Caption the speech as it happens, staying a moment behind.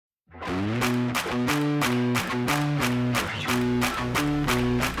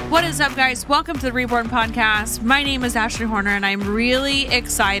What is up, guys? Welcome to the Reborn Podcast. My name is Ashley Horner, and I'm really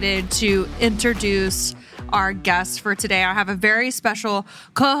excited to introduce our guest for today. I have a very special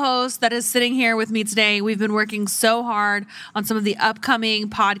co-host that is sitting here with me today. We've been working so hard on some of the upcoming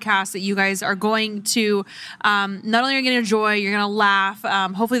podcasts that you guys are going to, not only are you going to enjoy, you're going to laugh.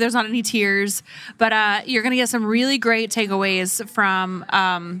 Hopefully there's not any tears, but you're going to get some really great takeaways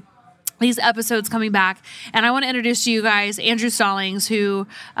from these episodes coming back. And I want to introduce to you guys Andrew Stallings, who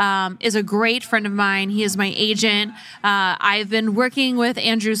is a great friend of mine. He is my agent. I've been working with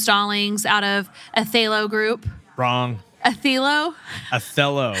Andrew Stallings out of Othello Group. Wrong. Othello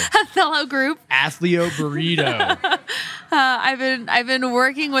Group. Athleo Burrito. I've been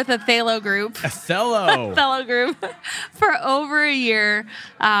working with Othello Group. Othello Group for over a year.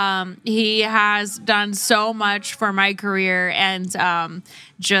 He has done so much for my career and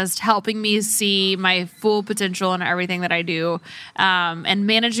just helping me see my full potential in everything that I do, and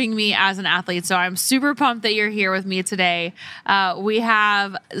managing me as an athlete. So I'm super pumped that you're here with me today. We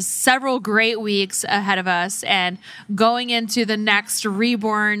have several great weeks ahead of us and going into the next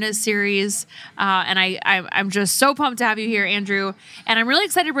Reborn series. And I'm just so pumped to have you here, Andrew. And I'm really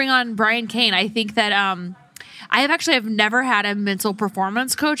excited to bring on Brian Cain. I think that I've never had a mental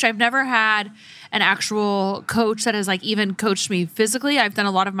performance coach. I've never had an actual coach that has like even coached me physically. I've done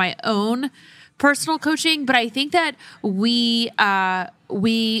a lot of my own personal coaching, but I think that we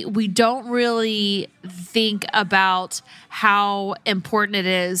don't really think about how important it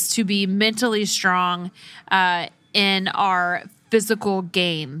is to be mentally strong in our physical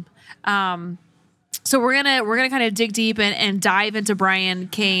game. So we're gonna kind of dig deep and dive into Brian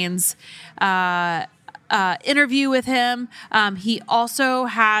Cain's interview with him. He also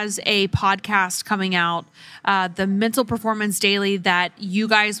has a podcast coming out, the Mental Performance Daily, that you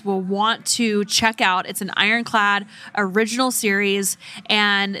guys will want to check out. It's an Ironclad original series,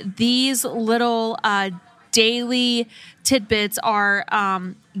 and these little daily tidbits are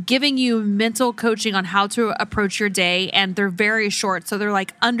giving you mental coaching on how to approach your day, and they're very short, so they're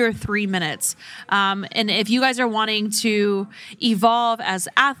like under 3 minutes. And if you guys are wanting to evolve as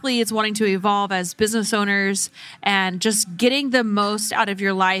athletes, wanting to evolve as business owners, and just getting the most out of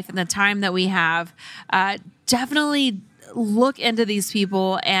your life and the time that we have, definitely look into these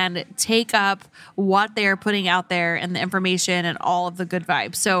people and take up what they're putting out there and the information and all of the good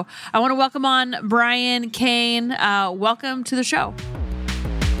vibes. So I want to welcome on Brian Cain. Welcome to the show.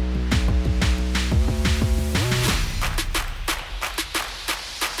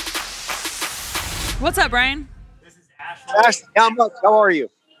 What's up, Brian? This is Ashley. How are you?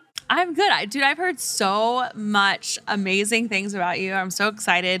 I'm good. I've heard so much amazing things about you. I'm so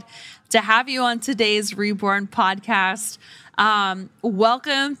excited to have you on today's Reborn podcast.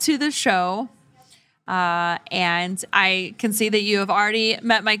 Welcome to the show. And I can see that you have already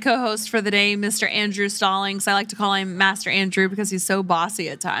met my co-host for the day, Mr. Andrew Stallings. I like to call him Master Andrew because he's so bossy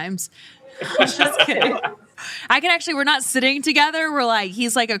at times. Just kidding. We're not sitting together.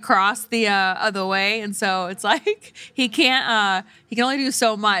 He's like across the other way. And so it's like, he can only do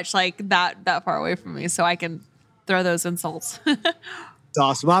so much like that far away from me. So I can throw those insults. It's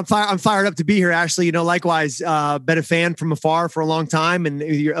awesome. I'm fired up to be here, Ashley. You know, likewise, been a fan from afar for a long time, and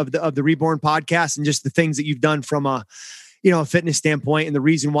of the Reborn podcast, and just the things that you've done from a fitness standpoint, and the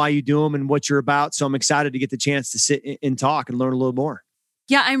reason why you do them and what you're about. So I'm excited to get the chance to sit and talk and learn a little more.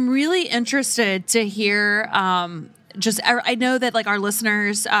 Yeah, I'm really interested to hear. I know that like our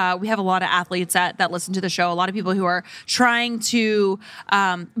listeners, we have a lot of athletes that listen to the show. A lot of people who are trying to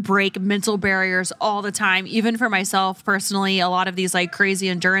break mental barriers all the time. Even for myself personally, a lot of these like crazy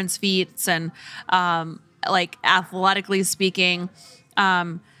endurance feats and like athletically speaking,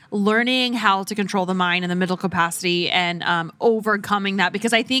 learning how to control the mind and the mental capacity and overcoming that.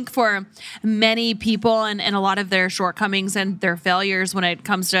 Because I think for many people and a lot of their shortcomings and their failures when it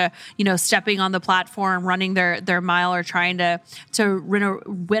comes to, stepping on the platform, running their mile, or trying to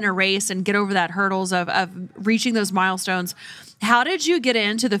win a race and get over that hurdles of reaching those milestones. How did you get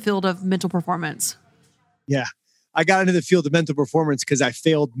into the field of mental performance? Yeah, I got into the field of mental performance because I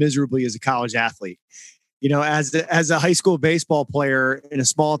failed miserably as a college athlete. As a high school baseball player in a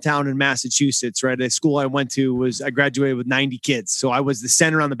small town in Massachusetts, right? The school I went to I graduated with 90 kids. So I was the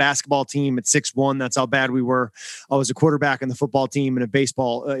center on the basketball team at 6'1". That's how bad we were. I was a quarterback on the football team and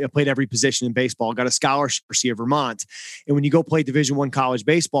I played every position in baseball, got a scholarship to University of Vermont. And when you go play Division I college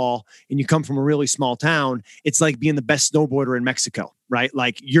baseball and you come from a really small town, it's like being the best snowboarder in Mexico. Right?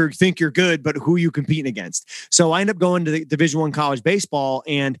 Like you think you're good, but who are you competing against? So I ended up going to the Division I college baseball,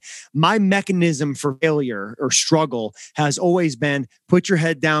 and my mechanism for failure or struggle has always been put your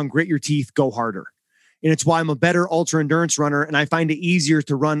head down, grit your teeth, go harder. And it's why I'm a better ultra endurance runner. And I find it easier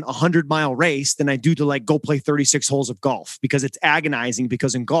to run a 100-mile race than I do to like go play 36 holes of golf, because it's agonizing,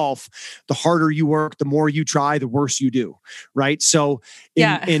 because in golf, the harder you work, the more you try, the worse you do. Right. So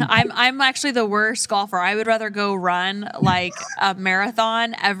I'm actually the worst golfer. I would rather go run like a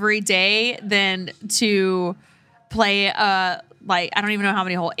marathon every day than to play like, I don't even know how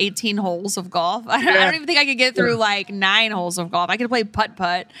many 18 holes of golf. I don't even think I could get through like 9 holes of golf. I could play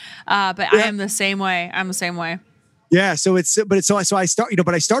putt-putt, but I am the same way. I'm the same way. Yeah. So I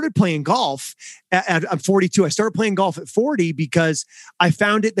started playing golf I'm 42. I started playing golf at 40 because I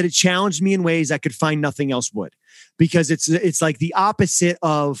found that it challenged me in ways I could find nothing else would, because it's like the opposite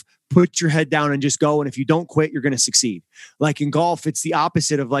of put your head down and just go. And if you don't quit, you're going to succeed. Like in golf, it's the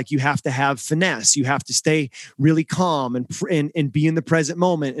opposite of like, you have to have finesse. You have to stay really calm and be in the present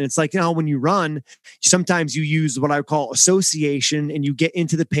moment. And it's like, when you run, sometimes you use what I call association, and you get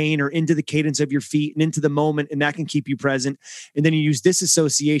into the pain or into the cadence of your feet and into the moment, and that can keep you present. And then you use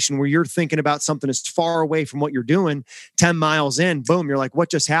disassociation, where you're thinking about something that's far away from what you're doing. 10 miles in, boom, you're like,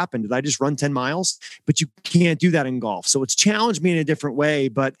 what just happened? Did I just run 10 miles? But you can't do that in golf. So it's challenged me in a different way.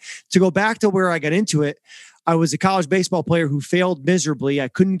 But to go back to where I got into it, I was a college baseball player who failed miserably. I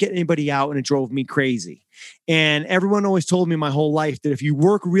couldn't get anybody out, and it drove me crazy. And everyone always told me my whole life that if you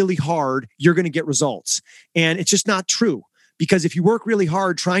work really hard, you're going to get results. And it's just not true, because if you work really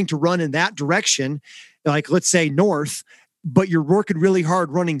hard trying to run in that direction, like let's say north, but you're working really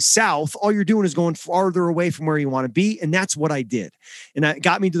hard running south, all you're doing is going farther away from where you want to be. And that's what I did. And that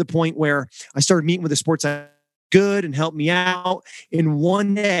got me to the point where I started meeting with a sports good and helped me out in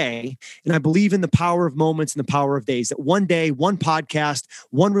one day. And I believe in the power of moments and the power of days, that one day, one podcast,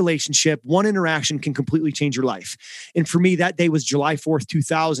 one relationship, one interaction can completely change your life. And for me, that day was July 4th,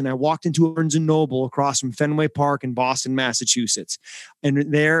 2000. I walked into a Barnes & Noble across from Fenway Park in Boston, Massachusetts.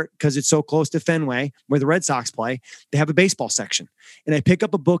 And there, because it's so close to Fenway, where the Red Sox play, they have a baseball section. And I pick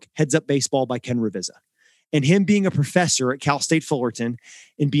up a book, Heads Up Baseball by Ken Ravizza. And him being a professor at Cal State Fullerton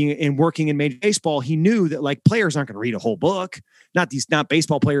and working in major baseball, he knew that like players aren't going to read a whole book, not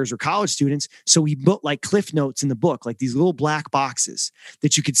baseball players or college students. So he put like cliff notes in the book, like these little black boxes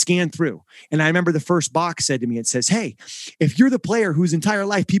that you could scan through. And I remember the first box said to me, it says, hey, if you're the player whose entire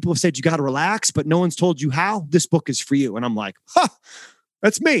life people have said you got to relax, but no one's told you how, this book is for you. And I'm like,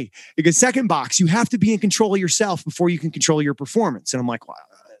 that's me. Because second box, you have to be in control of yourself before you can control your performance. And I'm like, wow.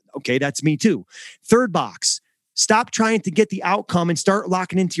 Okay, that's me too. Third box, stop trying to get the outcome and start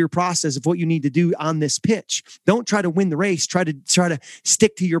locking into your process of what you need to do on this pitch. Don't try to win the race. Try to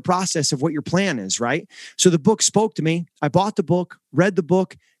stick to your process of what your plan is, right? So the book spoke to me. I bought the book, read the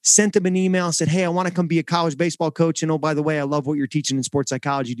book, sent them an email, said, hey, I want to come be a college baseball coach. And oh, by the way, I love what you're teaching in sports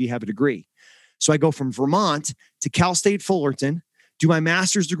psychology. Do you have a degree? So I go from Vermont to Cal State Fullerton, do my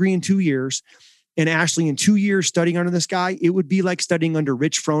master's degree in 2 years. And Ashley, in 2 years studying under this guy, it would be like studying under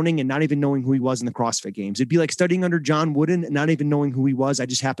Rich Froning and not even knowing who he was in the CrossFit Games. It'd be like studying under John Wooden and not even knowing who he was. I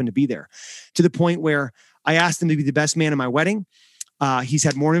just happened to be there, to the point where I asked him to be the best man in my wedding. He's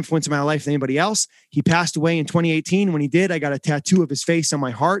had more influence in my life than anybody else. He passed away in 2018. When he did, I got a tattoo of his face on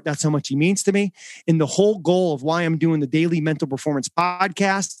my heart. That's how much he means to me. And the whole goal of why I'm doing the Daily Mental Performance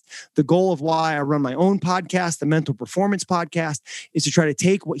Podcast, the goal of why I run my own podcast, the Mental Performance Podcast, is to try to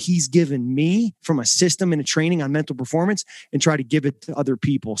take what he's given me from a system and a training on mental performance and try to give it to other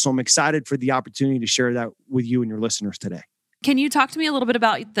people. So I'm excited for the opportunity to share that with you and your listeners today. Can you talk to me a little bit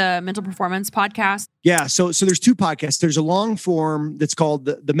about the Mental Performance Podcast? Yeah. So there's two podcasts. There's a long form that's called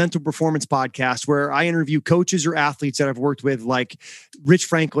the Mental Performance Podcast, where I interview coaches or athletes that I've worked with, like Rich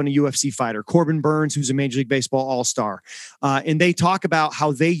Franklin, a UFC fighter, Corbin Burns, who's a Major League Baseball all-star. And they talk about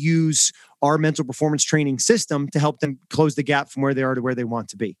how they use our mental performance training system to help them close the gap from where they are to where they want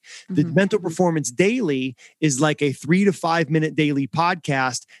to be. The Mental Performance Daily is like a 3 to 5 minute daily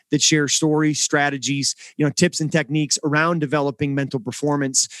podcast that shares stories, strategies, tips and techniques around developing mental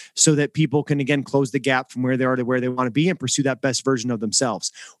performance so that people can, again, close the gap from where they are to where they want to be and pursue that best version of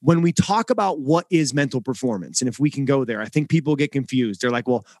themselves. When we talk about what is mental performance, and if we can go there, I think people get confused. They're like,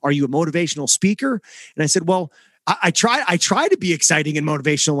 well, are you a motivational speaker? And I said, well, I try to be exciting and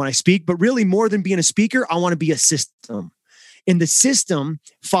motivational when I speak, but really more than being a speaker, I want to be a system. And the system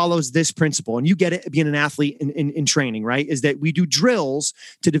follows this principle. And you get it being an athlete in training, right? Is that we do drills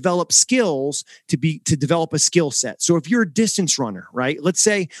to develop skills to develop a skill set. So if you're a distance runner, right? Let's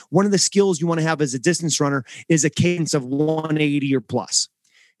say one of the skills you want to have as a distance runner is a cadence of 180 or plus.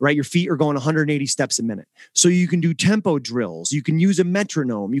 Right? Your feet are going 180 steps a minute. So you can do tempo drills. You can use a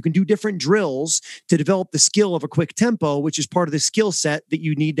metronome. You can do different drills to develop the skill of a quick tempo, which is part of the skill set that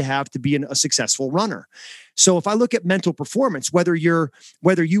you need to have to be a successful runner. So if I look at mental performance, whether you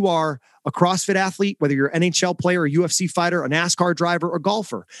are a CrossFit athlete, whether you're an NHL player, a UFC fighter, a NASCAR driver, or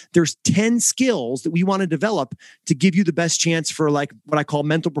golfer, there's 10 skills that we want to develop to give you the best chance for like what I call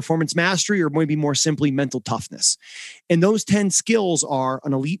mental performance mastery, or maybe more simply mental toughness. And those 10 skills are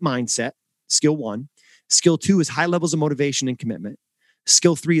an elite mindset, skill 1. Skill 2 is high levels of motivation and commitment.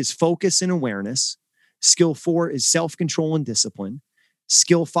 Skill 3 is focus and awareness. Skill 4 is self-control and discipline.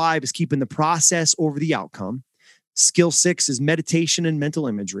 Skill 5 is keeping the process over the outcome. Skill 6 is meditation and mental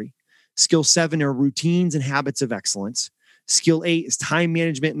imagery. Skill 7 are routines and habits of excellence. Skill 8 is time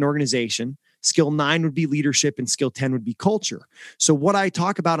management and organization. Skill 9 would be leadership, and skill 10 would be culture. So what I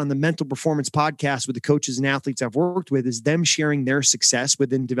talk about on the Mental Performance podcast with the coaches and athletes I've worked with is them sharing their success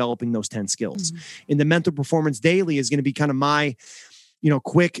within developing those 10 skills. And the Mental Performance Daily is going to be kind of my,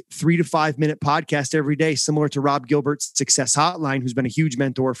 quick 3 to 5 minute podcast every day, similar to Rob Gilbert's Success Hotline, who's been a huge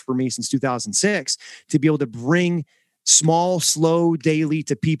mentor for me since 2006, to be able to bring small, slow, daily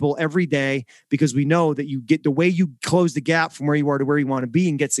to people every day, because we know that you get the way you close the gap from where you are to where you want to be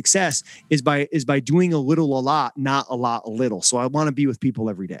and get success is by doing a little, a lot, not a lot, a little. So I want to be with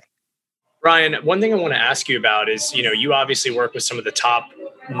people every day. Ryan, one thing I want to ask you about is, you obviously work with some of the top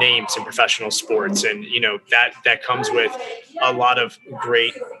names in professional sports, and, that comes with a lot of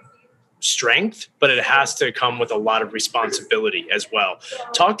great strength, but it has to come with a lot of responsibility as well.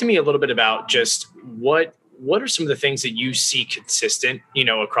 Talk to me a little bit about just what are some of the things that you see consistent,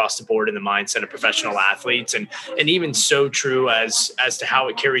 across the board in the mindset of professional athletes, and even so true as to how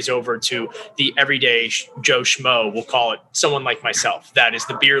it carries over to the everyday Joe Schmo, we'll call it, someone like myself, that is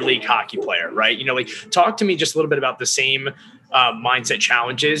the beer league hockey player, right? Talk to me just a little bit about the same mindset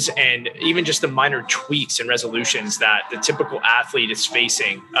challenges and even just the minor tweaks and resolutions that the typical athlete is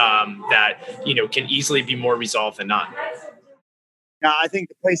facing that, can easily be more resolved than not. Now, I think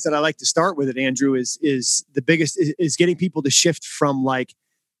the place that I like to start with it, Andrew, is the biggest is getting people to shift from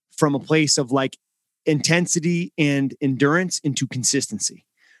a place of like intensity and endurance into consistency,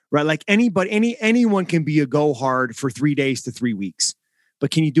 right? Like anyone can be a go hard for 3 days to 3 weeks,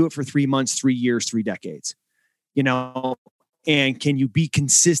 but can you do it for 3 months, 3 years, 3 decades? And can you be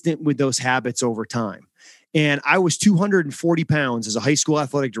consistent with those habits over time? And I was 240 pounds as a high school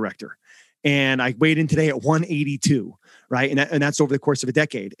athletic director, and I weighed in today at 182. Right. And that's over the course of a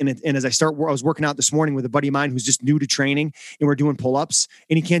decade. And as I was working out this morning with a buddy of mine who's just new to training, and we're doing pull-ups,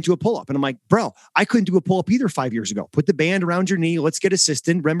 and he can't do a pull-up. And I'm like, bro, I couldn't do a pull-up either 5 years ago. Put the band around your knee. Let's get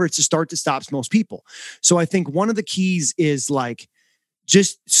assistant. Remember, it's a start that stops most people. So I think one of the keys is like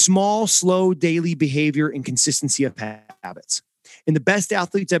just small, slow daily behavior and consistency of habits. And the best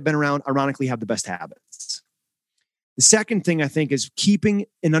athletes I've been around, ironically, have the best habits. The second thing I think is keeping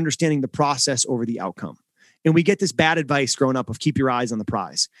and understanding the process over the outcome. And we get this bad advice growing up of keep your eyes on the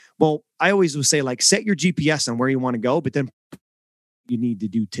prize. Well, I always would say, like, set your GPS on where you want to go, but then you need to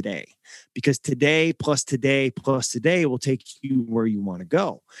do today, because today plus today plus today will take you where you want to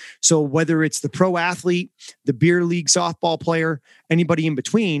go. So whether it's the pro athlete, the beer league softball player, anybody in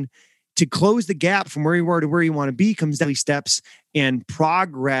between, to close the gap from where you are to where you want to be comes daily steps and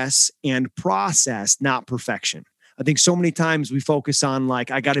progress and process, not perfection. I think so many times we focus on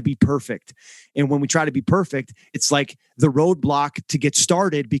like, I got to be perfect. And when we try to be perfect, it's like the roadblock to get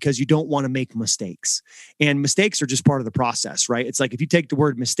started because you don't want to make mistakes. And mistakes are just part of the process, right? It's like if you take the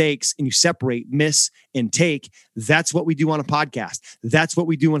word mistakes and you separate miss and take, that's what we do on a podcast. That's what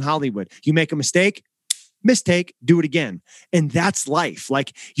we do in Hollywood. You make a mistake, do it again. And that's life.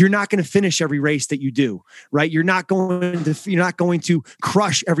 Like, you're not going to finish every race that you do, right? You're not going to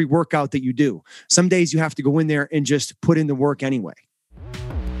crush every workout that you do. Some days you have to go in there and just put in the work anyway.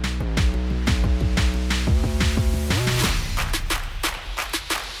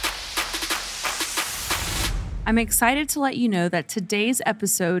 I'm excited to let you know that today's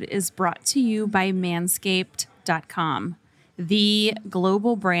episode is brought to you by Manscaped.com, the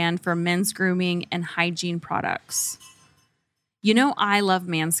global brand for men's grooming and hygiene products. I love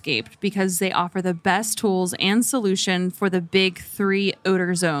Manscaped because they offer the best tools and solution for the big 3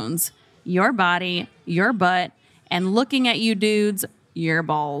 odor zones: your body, your butt, and looking at you dudes, your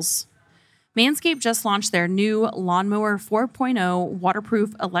balls. Manscaped just launched their new Lawnmower 4.0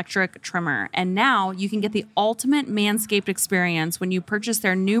 waterproof electric trimmer, and now you can get the ultimate Manscaped experience when you purchase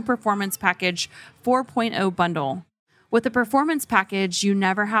their new Performance Package 4.0 bundle. With the Performance Package, you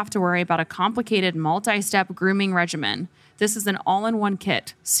never have to worry about a complicated multi-step grooming regimen. This is an all-in-one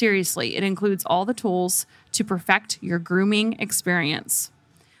kit. Seriously, it includes all the tools to perfect your grooming experience.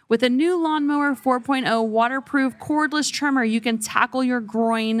 With a new Lawnmower 4.0 waterproof cordless trimmer, you can tackle your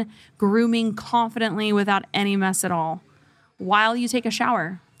groin grooming confidently without any mess at all while you take a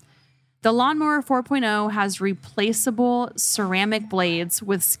shower. The Lawnmower 4.0 has replaceable ceramic blades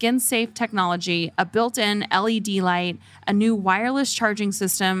with skin-safe technology, a built-in LED light, a new wireless charging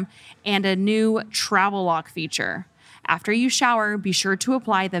system, and a new travel lock feature. After you shower, be sure to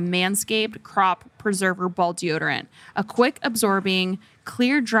apply the Manscaped Crop Preserver Ball Deodorant, a quick absorbing,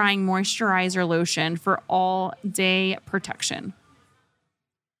 clear drying moisturizer lotion for all-day protection.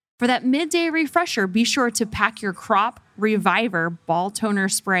 For that midday refresher, be sure to pack your Crop Reviver Ball Toner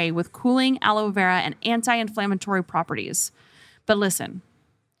Spray with cooling aloe vera and anti-inflammatory properties. But listen,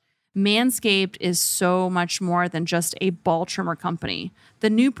 Manscaped is so much more than just a ball trimmer company. The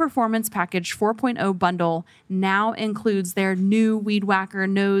new Performance Package 4.0 bundle now includes their new Weed Whacker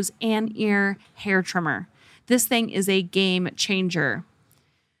nose and ear hair trimmer. This thing is a game changer.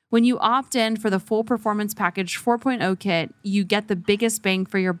 When you opt in for the full Performance Package 4.0 kit, you get the biggest bang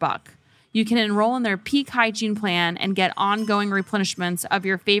for your buck. You can enroll in their peak hygiene plan and get ongoing replenishments of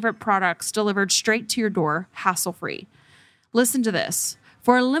your favorite products delivered straight to your door, hassle-free. Listen to this.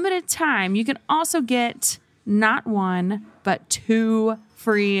 For a limited time, you can also get not one, but 2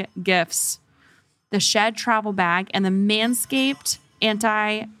 free gifts. The Shed Travel Bag and the Manscaped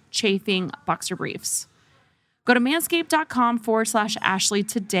Anti-Chafing Boxer Briefs. Go to manscaped.com/Ashley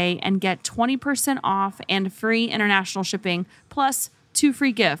today and get 20% off and free international shipping, plus 2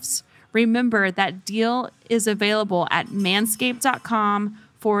 free gifts. Remember, that deal is available at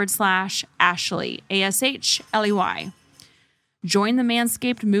manscaped.com/Ashley, ASHLEY. Join the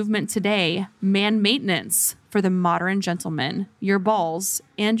Manscaped movement today. Man maintenance for the modern gentleman. Your balls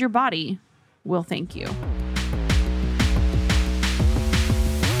and your body will thank you.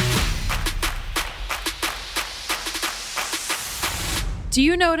 Do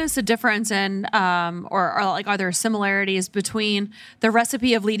you notice a difference in, or like, are there similarities between the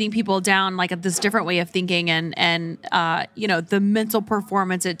recipe of leading people down like this different way of thinking and the mental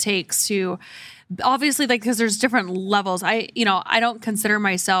performance it takes to, obviously, like, because there's different levels. I don't consider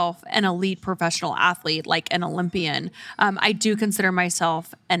myself an elite professional athlete, like an Olympian. I do consider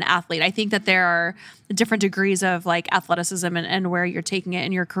myself an athlete. I think that there are different degrees of like athleticism and where you're taking it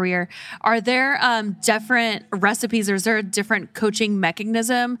in your career. Are there different recipes, or is there a different coaching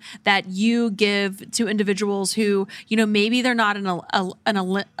mechanism that you give to individuals who, maybe they're not an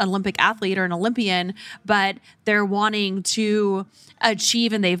Olympic athlete or an Olympian, but they're wanting to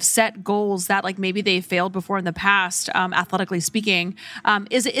achieve and they've set goals that like maybe they failed before in the past, athletically speaking.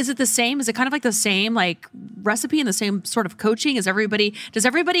 Is it the same? Is it kind of like the same like recipe and the same sort of coaching? Does everybody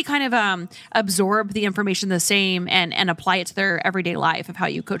kind of absorb the information the same and apply it to their everyday life of how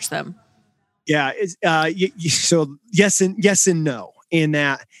you coach them? Yeah. So yes and no. In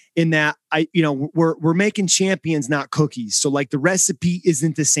that we're making champions, not cookies. So like the recipe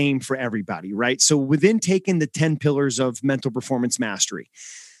isn't the same for everybody, right? So within taking the 10 pillars of mental performance mastery,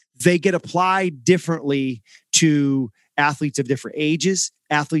 they get applied differently to athletes of different ages,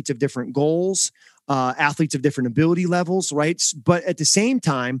 athletes of different goals, athletes of different ability levels, right? But at the same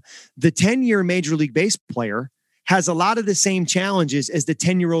time, the 10-year Major League Baseball player has a lot of the same challenges as the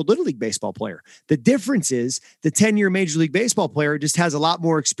 10-year-old Little League baseball player. The difference is the 10-year Major League Baseball player just has a lot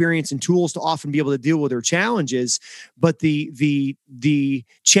more experience and tools to often be able to deal with their challenges. But the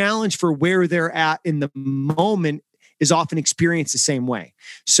challenge for where they're at in the moment is often experienced the same way.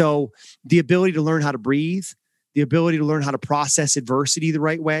 So the ability to learn how to breathe, the ability to learn how to process adversity the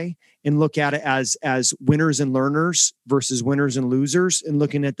right way and look at it as winners and learners versus winners and losers, and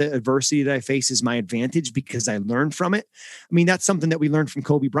looking at the adversity that I face as my advantage because I learned from it. I mean, that's something that we learned from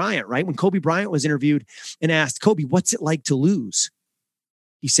Kobe Bryant, right? When Kobe Bryant was interviewed and asked, Kobe, what's it like to lose?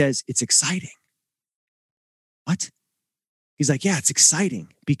 He says, it's exciting. What? He's like, yeah, it's exciting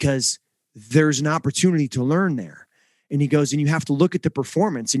because there's an opportunity to learn there. And he goes, and you have to look at the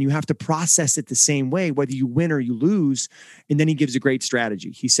performance and you have to process it the same way, whether you win or you lose. And then he gives a great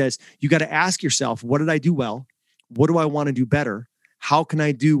strategy. He says, you got to ask yourself, what did I do well? What do I want to do better? How can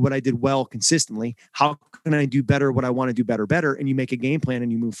I do what I did well consistently? How can I do better what I want to do better? And you make a game plan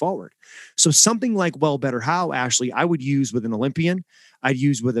and you move forward. So something like well, better, how, Ashley, I would use with an Olympian. I'd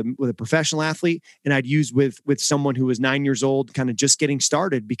use with a professional athlete, and I'd use with someone who was 9 years old, kind of just getting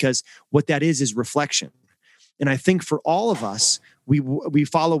started, because what that is reflection. And I think for all of us, we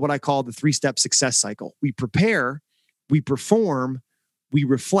follow what I call the 3-step success cycle. We prepare, we perform, we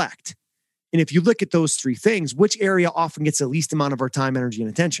reflect. And if you look at those 3 things, which area often gets the least amount of our time, energy,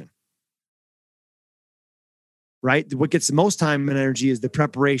 and attention? Right? What gets the most time and energy is the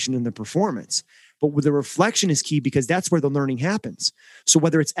preparation and the performance. But with the reflection is key, because that's where the learning happens. So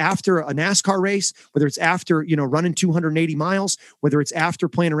whether it's after a NASCAR race, whether it's after, running 280 miles, whether it's after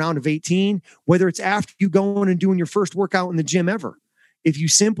playing a round of 18, whether it's after you going and doing your first workout in the gym ever, if you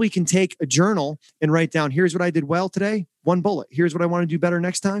simply can take a journal and write down, here's what I did well today, one bullet. Here's what I want to do better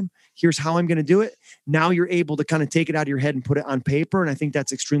next time. Here's how I'm going to do it. Now you're able to kind of take it out of your head and put it on paper. And I think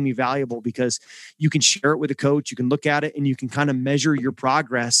that's extremely valuable because you can share it with a coach. You can look at it and you can kind of measure your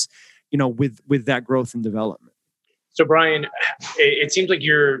progress, with that growth and development. So Brian, it seems like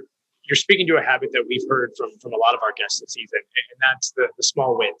you're speaking to a habit that we've heard from a lot of our guests this season, and that's the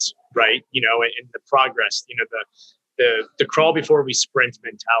small wins, right? And the progress, the crawl before we sprint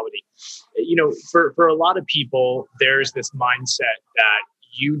mentality. For a lot of people, there's this mindset that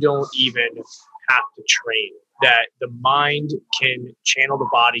you don't even have to train, that the mind can channel the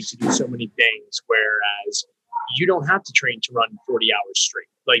body to do so many things, whereas you don't have to train to run 40 hours straight.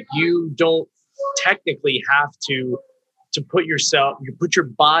 Like, you don't technically have to put your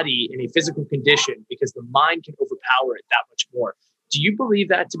body in a physical condition because the mind can overpower it that much more. Do you believe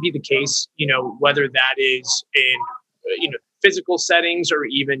that to be the case? Whether that is in physical settings or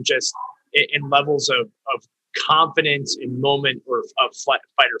even just in levels of confidence in moment or of fight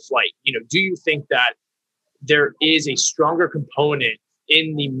or flight. Do you think that there is a stronger component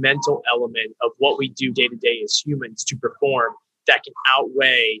in the mental element of what we do day to day as humans to perform that can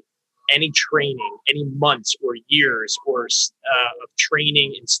outweigh any training, any months or years or of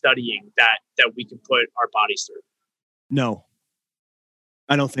training and studying that we can put our bodies through? No,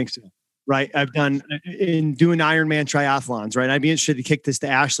 I don't think so. Right. I've done in doing Ironman triathlons, right? I'd be interested to kick this to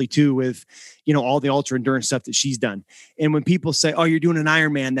Ashley too, with, all the ultra endurance stuff that she's done. And when people say, oh, you're doing an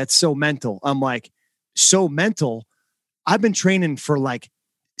Ironman, that's so mental. I'm like, so mental. I've been training for like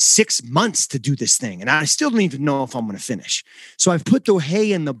 6 months to do this thing. And I still don't even know if I'm going to finish. So I've put the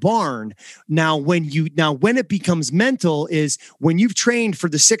hay in the barn. Now, when it becomes mental is when you've trained for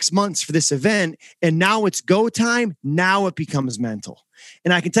the 6 months for this event and now it's go time. Now it becomes mental.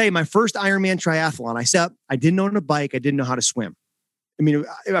 And I can tell you my first Ironman triathlon, I didn't own a bike. I didn't know how to swim. I mean,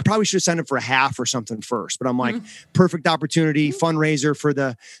 I probably should have signed up for a half or something first, but I'm like, perfect opportunity, fundraiser for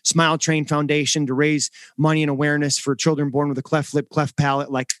the Smile Train Foundation to raise money and awareness for children born with a cleft lip, cleft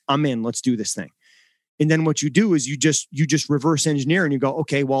palate. Like, I'm in, let's do this thing. And then what you do is you just reverse engineer and you go,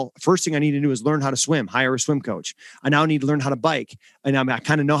 okay, well, first thing I need to do is learn how to swim, hire a swim coach. I now need to learn how to bike. And I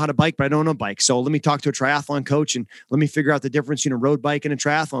kind of know how to bike, but I don't know bike. So let me talk to a triathlon coach and let me figure out the difference between a road bike and a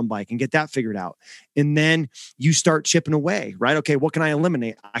triathlon bike and get that figured out. And then you start chipping away, right? Okay, what can I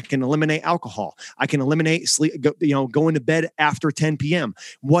eliminate? I can eliminate alcohol. I can eliminate sleep, going to bed after 10 p.m.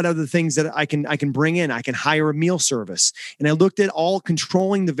 What other things that I can bring in? I can hire a meal service. And I looked at all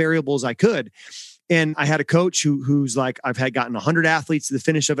controlling the variables I could. And I had a coach who's like, I've gotten 100 athletes to the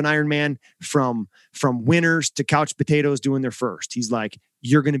finish of an Ironman from winners to couch potatoes doing their first. He's like,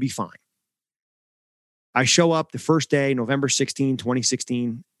 you're going to be fine. I show up the first day, November 16,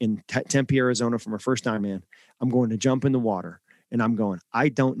 2016 in Tempe, Arizona for my first Ironman. I'm going to jump in the water and I'm going, I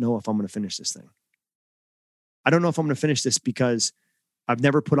don't know if I'm going to finish this thing. I don't know if I'm going to finish this because I've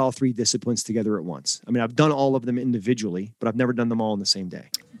never put all three disciplines together at once. I mean, I've done all of them individually, but I've never done them all in the same day.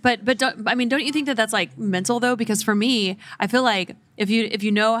 But don't you think that that's like mental though? Because for me, I feel like if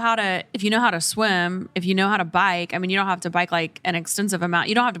you know how to swim, if you know how to bike, I mean, you don't have to bike like an extensive amount.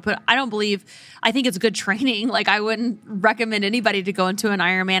 You don't have to I think it's good training. Like, I wouldn't recommend anybody to go into an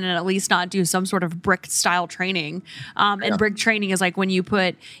Ironman and at least not do some sort of brick style training. And brick training is like when you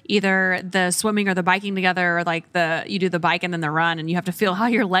put either the swimming or the biking together, or like you do the bike and then the run, and you have to feel how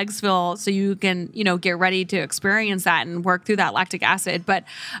your legs feel so you can, get ready to experience that and work through that lactic acid. But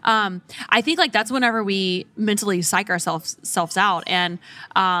I think like that's whenever we mentally psych ourselves out. And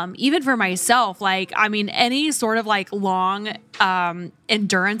even for myself, like, I mean, any sort of like long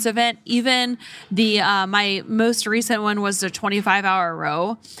endurance event, even my most recent one was a 25-hour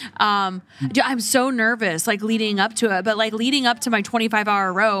row. I'm so nervous like leading up to it, but like leading up to my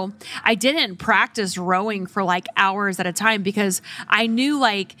 25-hour row, I didn't practice rowing for like hours at a time because I knew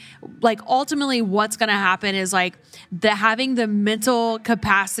like ultimately what's going to happen is like having the mental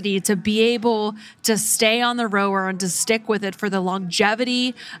capacity to be able to stay on the rower and to stick with it for the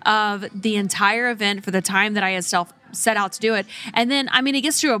longevity of the entire event for the time that I had set out to do it. And then, I mean, it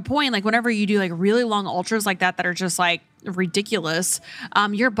gets to a point, like whenever you do like really long ultras like that are just like ridiculous,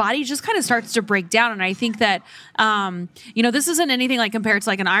 your body just kind of starts to break down. And I think that, this isn't anything like compared to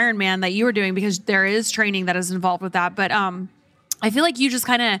like an Ironman that you were doing, because there is training that is involved with that. But, I feel like you just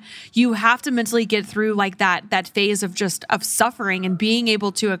you have to mentally get through like that phase of suffering and being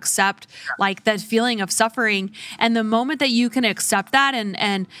able to accept like that feeling of suffering. And the moment that you can accept that,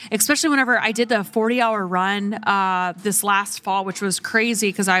 and especially whenever I did the 40-hour run this last fall, which was crazy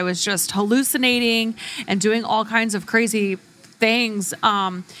because I was just hallucinating and doing all kinds of crazy things.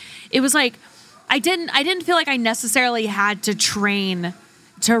 It was like, I didn't feel like I necessarily had to train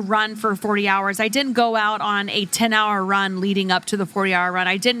to run for 40 hours. I didn't go out on a 10-hour run leading up to the 40-hour run.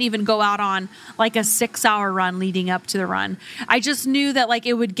 I didn't even go out on like a 6-hour run leading up to the run. I just knew that like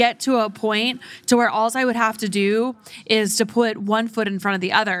it would get to a point to where all I would have to do is to put one foot in front of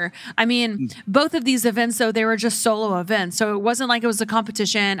the other. I mean, both of these events, though, they were just solo events. So it wasn't like it was a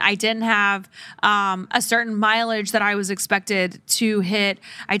competition. I didn't have a certain mileage that I was expected to hit.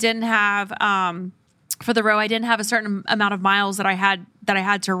 I didn't have... for the row, I didn't have a certain amount of miles that I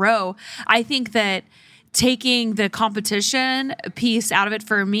had to row. I think that taking the competition piece out of it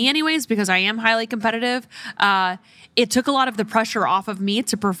for me anyways, because I am highly competitive, it took a lot of the pressure off of me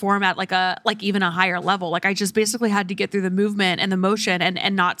to perform at like even a higher level. Like I just basically had to get through the movement and the motion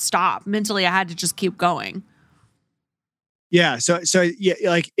and not stop. Mentally, I had to just keep going. Yeah. So yeah,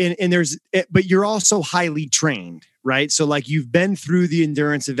 like, and there's, but you're also highly trained, right? So like you've been through the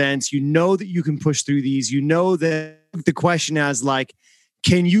endurance events, you know that you can push through these, you know that the question is like,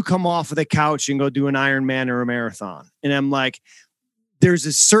 can you come off of the couch and go do an Ironman or a marathon? And I'm like, there's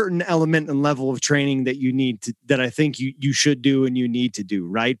a certain element and level of training that you need to, that I think you should do and you need to do,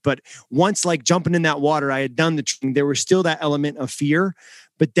 right? But once like jumping in that water, I had done the training, there was still that element of fear.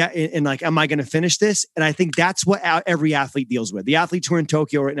 But that, and like, am I going to finish this? And I think that's what every athlete deals with. The athletes who are in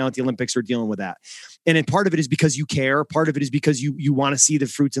Tokyo right now at the Olympics are dealing with that. And then part of it is because you care. Part of it is because you want to see the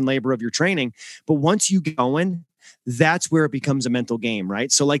fruits and labor of your training. But once you get going, that's where it becomes a mental game,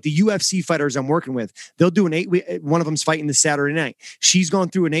 right? So like the UFC fighters I'm working with, they'll do an 8-week, one of them's fighting this Saturday night. She's gone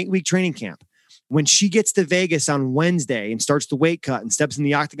through an 8-week training camp. When she gets to Vegas on Wednesday and starts the weight cut and steps in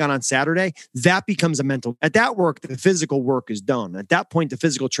the octagon on Saturday, that becomes a mental. At that work, the physical work is done. At that point, the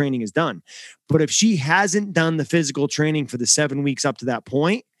physical training is done. But if she hasn't done the physical training for the 7 weeks up to that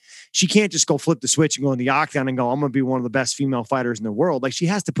point, she can't just go flip the switch and go in the octagon and go, I'm going to be one of the best female fighters in the world. Like she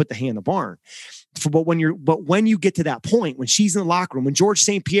has to put the hay in the barn. But when you get to that point, when she's in the locker room, when George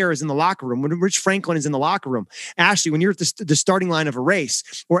St. Pierre is in the locker room, when Rich Franklin is in the locker room, Ashley, when you're at the starting line of a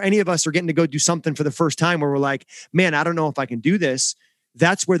race, or any of us are getting to go do something for the first time where we're like, man, I don't know if I can do this.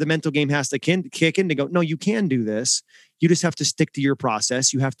 That's where the mental game has to kick in to go, no, you can do this. You just have to stick to your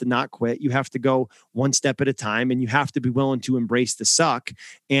process. You have to not quit. You have to go one step at a time, and you have to be willing to embrace the suck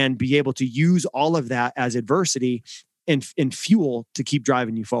and be able to use all of that as adversity and fuel to keep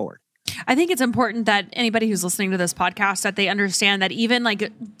driving you forward. I think it's important that anybody who's listening to this podcast, that they understand that even like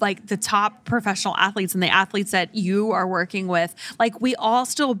the top professional athletes and the athletes that you are working with, like we all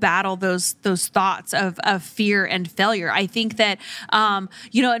still battle those thoughts of fear and failure. I think that, and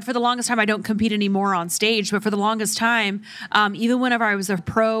for the longest time, I don't compete anymore on stage, but for the longest time, even whenever I was a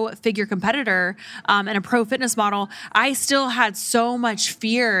pro figure competitor and a pro fitness model, I still had so much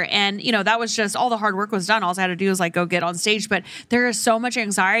fear. And, that was just all the hard work was done. All I had to do was like go get on stage. But there is so much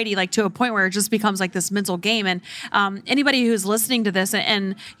anxiety, like to a point where it just becomes like this mental game. And anybody who's listening to this,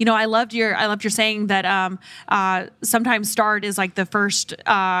 and I loved your saying that sometimes start is like the first.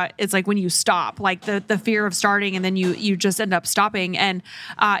 It's like when you stop, like the fear of starting, and then you just end up stopping. And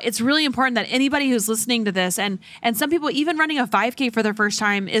it's really important that anybody who's listening to this, and some people even running a 5K for their first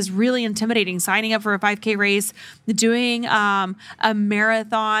time is really intimidating. Signing up for a 5K race, doing a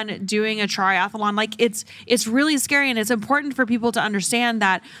marathon, doing a triathlon, like it's really scary. And it's important for people to understand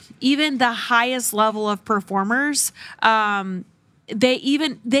that even the highest level of performers, they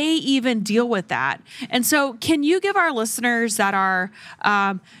even deal with that. And so can you give our listeners that are,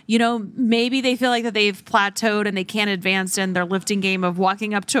 maybe they feel like that they've plateaued and they can't advance in their lifting game of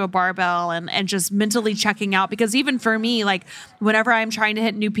walking up to a barbell and just mentally checking out? Because even for me, like whenever I'm trying to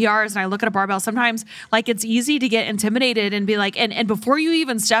hit new PRs and I look at a barbell, sometimes like it's easy to get intimidated and be like, and before you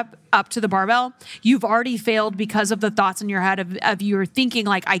even step up to the barbell, you've already failed because of the thoughts in your head of you're thinking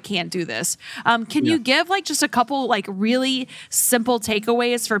like, I can't do this. Can you give like just a couple like really simple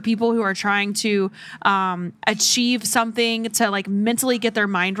takeaways for people who are trying to achieve something to like mentally get their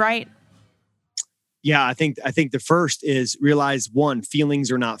mind right? Yeah, I think the first is realize one, feelings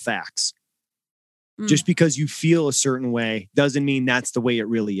are not facts. Just because you feel a certain way doesn't mean that's the way it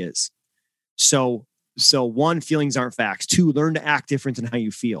really is. So one, feelings aren't facts. Two, learn to act different than how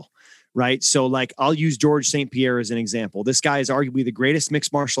you feel. Right. So like I'll use George St. Pierre as an example. This guy is arguably the greatest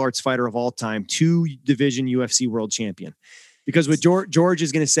mixed martial arts fighter of all time, 2-division UFC world champion. Because what George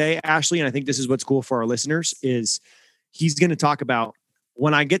is going to say, Ashley, and I think this is what's cool for our listeners, is he's going to talk about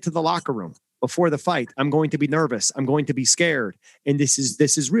when I get to the locker room before the fight, I'm going to be nervous. I'm going to be scared. And this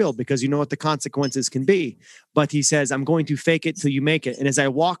is real because you know what the consequences can be. But he says, I'm going to fake it till you make it. And as I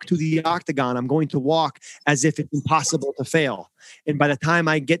walk to the octagon, I'm going to walk as if it's impossible to fail. And by the time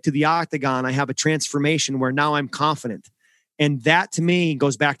I get to the octagon, I have a transformation where now I'm confident. And that to me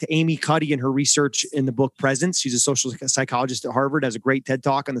goes back to Amy Cuddy and her research in the book Presence. She's a social psychologist at Harvard, has a great TED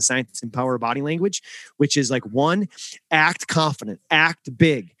talk on the science and power of body language, which is like, one, act confident, act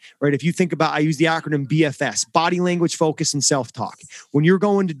big, right? If you think about, I use the acronym BFS, body language, focus, and self-talk. When you're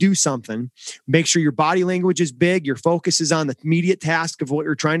going to do something, make sure your body language is big, your focus is on the immediate task of what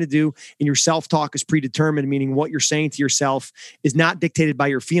you're trying to do, and your self-talk is predetermined, meaning what you're saying to yourself is not dictated by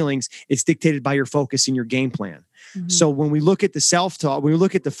your feelings, it's dictated by your focus and your game plan. Mm-hmm. So when we look at the self-talk, when we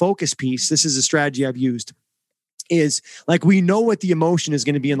look at the focus piece, this is a strategy I've used, is like, we know what the emotion is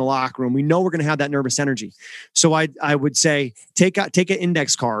going to be in the locker room. We know we're going to have that nervous energy. So I would say, take an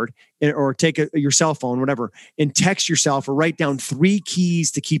index card or take your cell phone, whatever, and text yourself or write down 3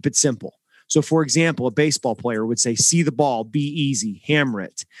 keys to keep it simple. So for example, a baseball player would say, see the ball, be easy, hammer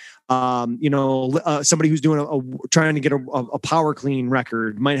it. Somebody who's doing trying to get a power clean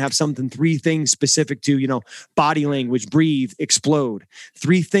record might have 3 things specific to, body language, breathe, explode.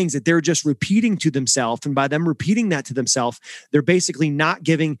 3 things that they're just repeating to themselves. And by them repeating that to themselves, they're basically not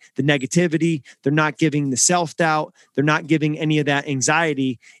giving the negativity. They're not giving the self-doubt. They're not giving any of that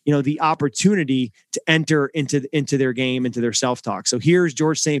anxiety, the opportunity to enter into their game, into their self-talk. So here's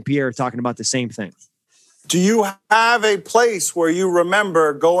George St. Pierre talking about the same thing. Do you have a place where you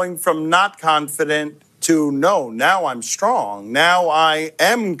remember going from not confident to no, now I'm strong, now I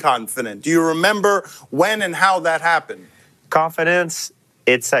am confident? Do you remember when and how that happened? Confidence,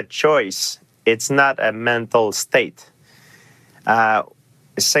 it's a choice. It's not a mental state.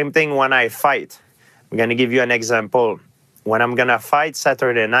 Same thing when I fight. I'm going to give you an example. When I'm going to fight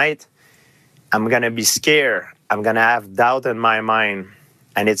Saturday night, I'm going to be scared. I'm going to have doubt in my mind,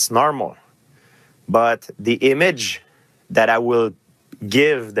 and it's normal. But the image that I will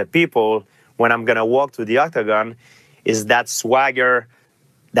give the people when I'm going to walk to the octagon is that swagger,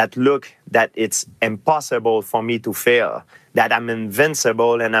 that look that it's impossible for me to fail, that I'm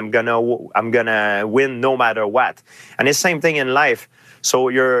invincible and I'm gonna win no matter what. And it's the same thing in life. So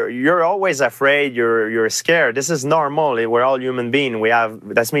you're always afraid, you're scared. This is normal. We're all human beings.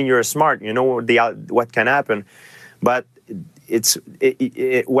 That means you're smart. You know what can happen. But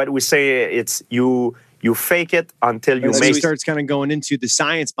what we say, it's you fake it until you make it. He starts kind of going into the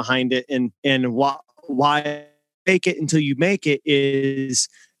science behind it, and why fake it until you make it is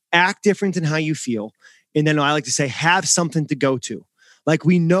act different than how you feel. And then I like to say, have something to go to. Like,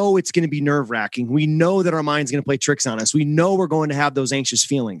 we know it's going to be nerve-wracking. We know that our mind's going to play tricks on us. We know we're going to have those anxious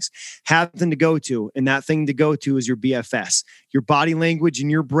feelings. Have something to go to. And that thing to go to is your BFS, your body language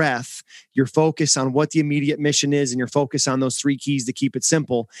and your breath, your focus on what the immediate mission is, and your focus on those 3 keys to keep it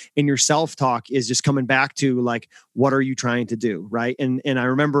simple. And your self-talk is just coming back to, like, what are you trying to do, right? And I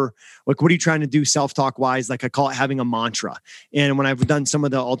remember, like, what are you trying to do self-talk wise? Like, I call it having a mantra. And when I've done some of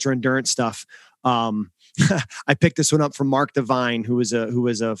the ultra endurance stuff, I picked this one up from Mark Devine, who was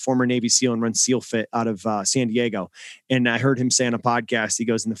a former Navy SEAL and runs SEAL Fit out of San Diego. And I heard him say on a podcast, he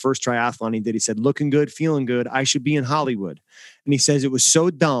goes, in the first triathlon he did, he said, looking good, feeling good, I should be in Hollywood. And he says it was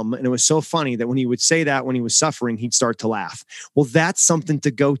so dumb and it was so funny that when he would say that when he was suffering, he'd start to laugh. Well, that's something to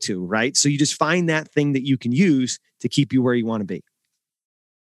go to, right? So you just find that thing that you can use to keep you where you want to be.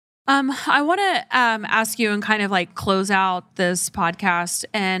 I want to ask you and kind of like close out this podcast.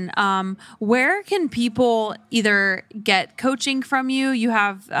 And where can people either get coaching from you? You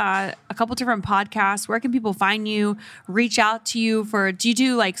have a couple different podcasts. Where can people find you, reach out to you do you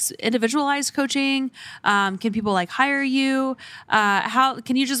do like individualized coaching? Can people like hire you?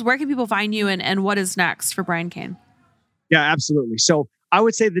 Where can people find you, and what is next for Brian Cain? Yeah, absolutely. So I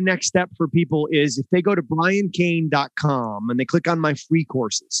would say the next step for people is if they go to briancain.com and they click on my free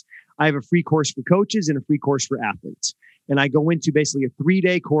courses. I have a free course for coaches and a free course for athletes. And I go into basically a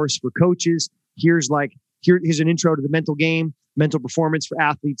 3-day course for coaches. Here's an intro to the mental game, mental performance. For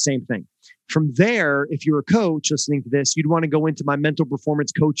athletes, same thing. From there, if you're a coach listening to this, you'd want to go into my mental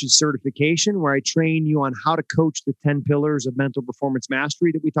performance coaches certification, where I train you on how to coach the 10 pillars of mental performance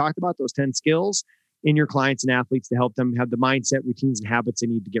mastery that we talked about, those 10 skills in your clients and athletes to help them have the mindset, routines, and habits they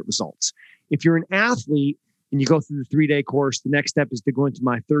need to get results. If you're an athlete and you go through the 3-day course, the next step is to go into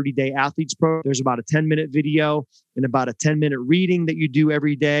my 30-day athletes program. There's about a 10-minute video and about a 10-minute reading that you do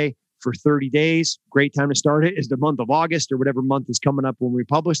every day for 30 days. Great time to start it is the month of August or whatever month is coming up when we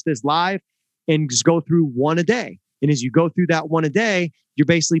publish this live, and just go through one a day. And as you go through that one a day, you're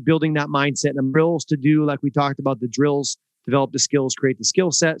basically building that mindset and drills to do, like we talked about, the drills, develop the skills, create the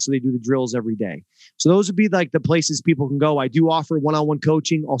skill set. So they do the drills every day. So those would be like the places people can go. I do offer one-on-one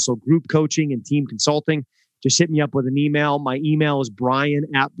coaching, also group coaching and team consulting. Just hit me up with an email. My email is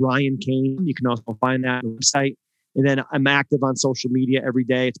brian@briancain. You can also find that on the website. And then I'm active on social media every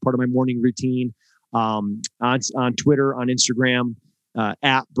day. It's part of my morning routine. on Twitter, on Instagram,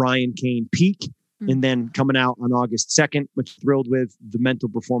 at Brian Cain Peak. And then coming out on August 2nd, which thrilled with, the Mental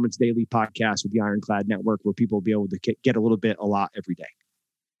Performance Daily podcast with the Ironclad Network, where people will be able to get a lot every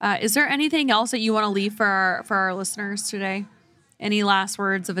day. Is there anything else that you want to leave for our listeners today? Any last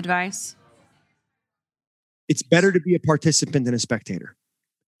words of advice? It's better to be a participant than a spectator.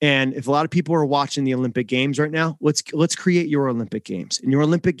 And if a lot of people are watching the Olympic Games right now, let's create your Olympic Games. And your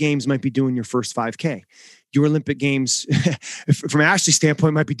Olympic Games might be doing your first 5K. Your Olympic Games, from Ashley's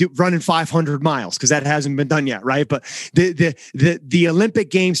standpoint, might be running 500 miles because that hasn't been done yet, right? But the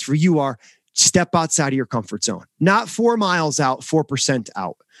Olympic Games for you are step outside of your comfort zone, not 4 miles out, 4%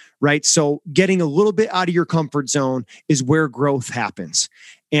 out, right? So getting a little bit out of your comfort zone is where growth happens.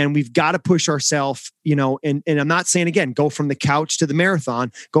 And we've got to push ourselves, and I'm not saying, again, go from the couch to the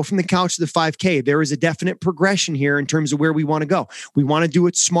marathon, go from the couch to the 5K. There is a definite progression here in terms of where we want to go. We want to do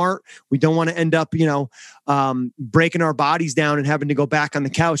it smart. We don't want to end up, breaking our bodies down and having to go back on the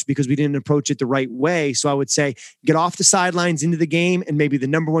couch because we didn't approach it the right way. So I would say get off the sidelines into the game. And maybe the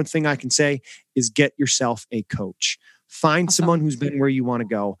number one thing I can say is get yourself a coach. Find someone who's been where you want to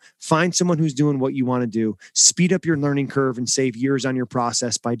go. Find someone who's doing what you want to do. Speed up your learning curve and save years on your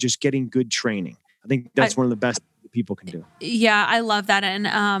process by just getting good training. I think that's one of the best people can do. Yeah, I love that. And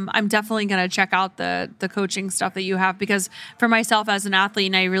I'm definitely going to check out the coaching stuff that you have, because for myself as an athlete,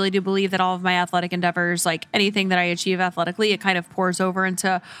 and I really do believe that all of my athletic endeavors, like anything that I achieve athletically, it kind of pours over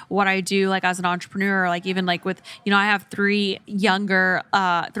into what I do, like as an entrepreneur, like even like with, I have three young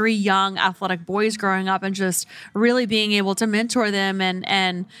athletic boys growing up, and just really being able to mentor them.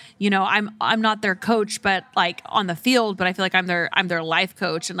 And I'm not their coach, but like on the field, but I feel like I'm their life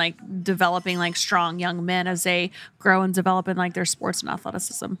coach, and like developing like strong young men as they grow and develop in like their sports and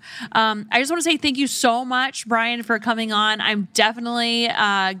athleticism. I just want to say thank you so much, Brian, for coming on. I'm definitely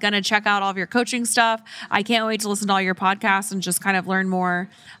going to check out all of your coaching stuff. I can't wait to listen to all your podcasts and just kind of learn more.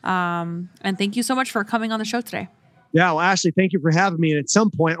 And thank you so much for coming on the show today. Yeah, well, Ashley, thank you for having me. And at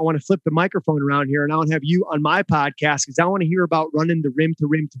some point, I want to flip the microphone around here, and I want to have you on my podcast because I want to hear about running the rim to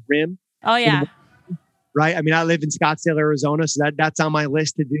rim to rim. Oh, yeah. Right. I mean, I live in Scottsdale, Arizona, so that's on my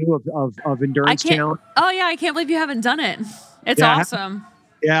list to do of endurance challenge. Oh yeah, I can't believe you haven't done it. It's awesome.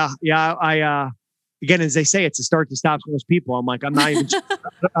 Yeah. I again, as they say, it's a start to stop most people. I'm like, I'm not even.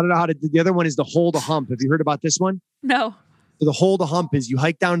 I don't know how to do. The other one is the hold a hump. Have you heard about this one? No. So the hold a hump is you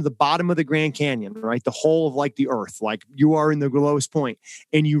hike down to the bottom of the Grand Canyon, right? The whole of like the earth, like you are in the lowest point,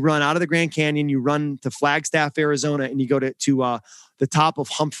 and you run out of the Grand Canyon. You run to Flagstaff, Arizona, and you go to the top of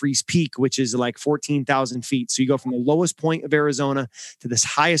Humphreys Peak, which is like 14,000 feet. So you go from the lowest point of Arizona to this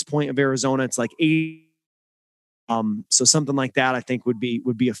highest point of Arizona. It's like 80. So something like that, I think would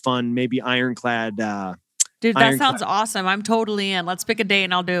be a fun, maybe ironclad. Dude, that sounds awesome. I'm totally in. Let's pick a day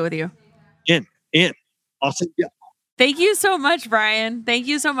and I'll do it with you. In. Awesome. Yeah. Thank you so much, Brian. Thank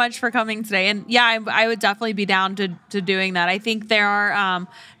you so much for coming today. And yeah, I would definitely be down to doing that. I think there are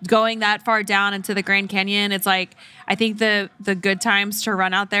going that far down into the Grand Canyon. It's like, I think the good times to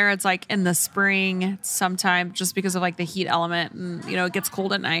run out there, it's like in the spring sometime, just because of like the heat element, and it gets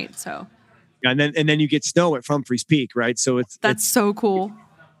cold at night. So yeah, and then you get snow at Humphreys Peak, right? So it's so cool.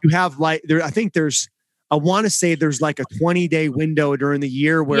 You have like there. I want to say there's like a 20-day window during the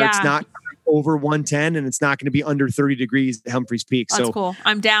year where it's not over 110 and it's not going to be under 30 degrees at Humphreys Peak. That's cool.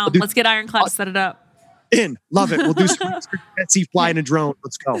 I'm down. Let's get Ironclad to set it up. Love it. We'll do some see flying a drone.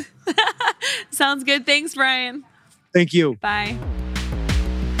 Let's go. Sounds good. Thanks, Brian. Thank you. Bye.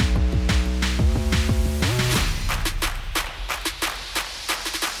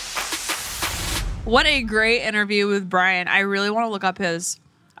 What a great interview with Brian. I really want to look up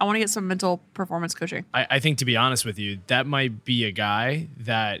I want to get some mental performance coaching. I think, to be honest with you, that might be a guy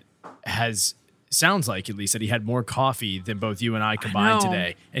that sounds like at least that he had more coffee than both you and I combined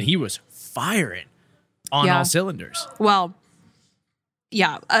today. And he was firing on all cylinders. Well,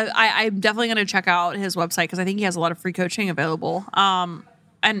 yeah, I'm definitely going to check out his website because I think he has a lot of free coaching available.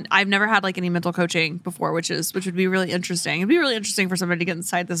 And I've never had like any mental coaching before, which would be really interesting. It'd be really interesting for somebody to get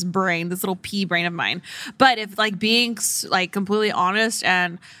inside this brain, this little pea brain of mine. But if like being like completely honest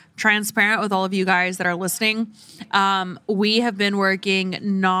and transparent with all of you guys that are listening, we have been working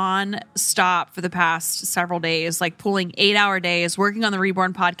non-stop for the past several days, like pulling 8-hour days, working on the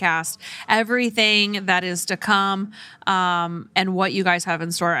Reborn podcast, everything that is to come, and what you guys have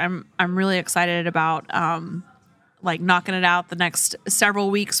in store. I'm really excited about, like knocking it out the next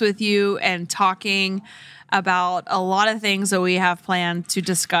several weeks with you and talking about a lot of things that we have planned to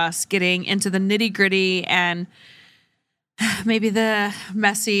discuss, getting into the nitty gritty and maybe the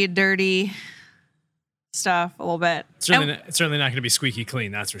messy, dirty stuff a little bit. It's certainly not going to be squeaky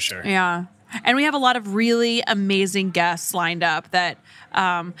clean. That's for sure. Yeah. And we have a lot of really amazing guests lined up that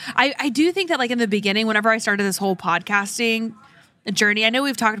I do think that like in the beginning, whenever I started this whole podcasting journey, I know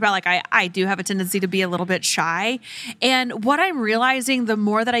we've talked about like I do have a tendency to be a little bit shy. And what I'm realizing the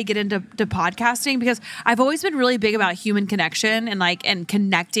more that I get into podcasting, because I've always been really big about human connection and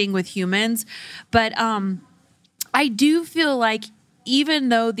connecting with humans. But I do feel like even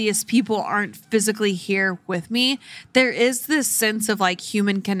though these people aren't physically here with me, there is this sense of like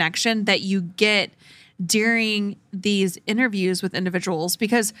human connection that you get during these interviews with individuals.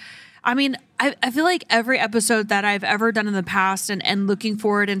 Because I mean, I feel like every episode that I've ever done in the past and looking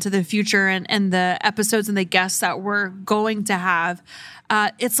forward into the future and the episodes and the guests that we're going to have,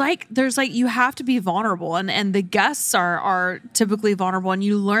 it's like there's like you have to be vulnerable and the guests are typically vulnerable, and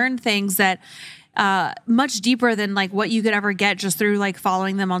you learn things that much deeper than like what you could ever get just through like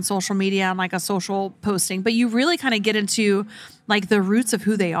following them on social media and like a social posting. But you really kind of get into like the roots of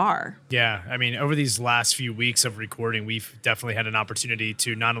who they are. Yeah. I mean, over these last few weeks of recording, we've definitely had an opportunity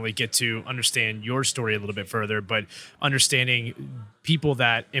to not only get to understand your story a little bit further, but understanding people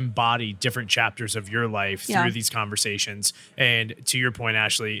that embody different chapters of your life through these conversations. And to your point,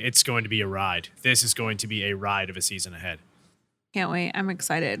 Ashley, it's going to be a ride. This is going to be a ride of a season ahead. Can't wait. I'm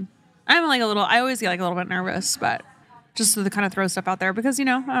excited. I'm like I always get like a little bit nervous, but just to kind of throw stuff out there because, I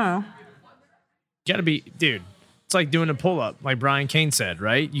don't know. You gotta be, dude, it's like doing a pull-up, like Brian Cain said,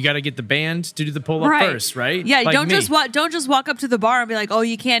 right? You got to get the band to do the pull-up first, right? Yeah, like don't just walk up to the bar and be like, oh,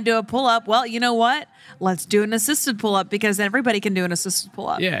 you can't do a pull-up. Well, you know what? Let's do an assisted pull-up because everybody can do an assisted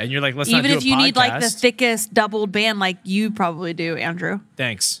pull-up. Yeah, and you're like, let's even not do if you need like the thickest doubled band like you probably do, Andrew.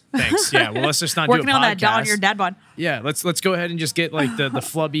 Thanks. Yeah, well, let's just not do a podcast. Working on that on your dad bod. Yeah, let's go ahead and just get like the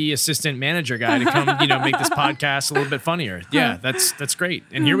flubby assistant manager guy to come, make this podcast a little bit funnier. Yeah, that's great.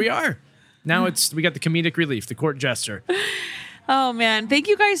 And here we are. Now we got the comedic relief, the court jester. Oh, man. Thank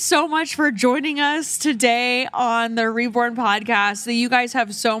you guys so much for joining us today on the Reborn podcast. You guys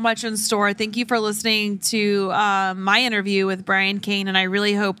have so much in store. Thank you for listening to my interview with Brian Cain. And I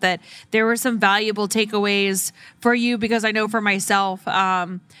really hope that there were some valuable takeaways for you, because I know for myself,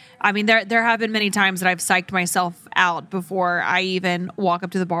 I mean, there have been many times that I've psyched myself out before I even walk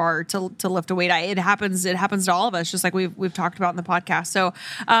up to the bar to lift a weight. It happens to all of us, just like we've talked about in the podcast. So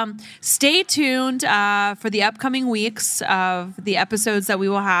stay tuned for the upcoming weeks of the episodes that we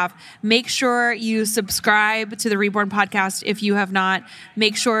will have. Make sure you subscribe to the Reborn podcast if you have not.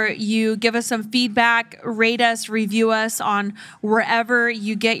 Make sure you give us some feedback, rate us, review us on wherever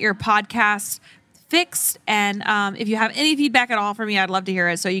you get your podcasts fixed. And if you have any feedback at all for me, I'd love to hear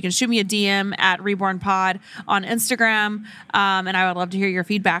it. So you can shoot me a DM at Reborn Pod on Instagram, and I would love to hear your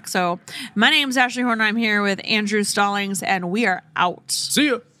feedback. So my name is Ashley Horn. I'm here with Andrew Stallings, and we are out. See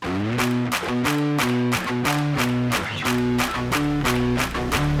ya.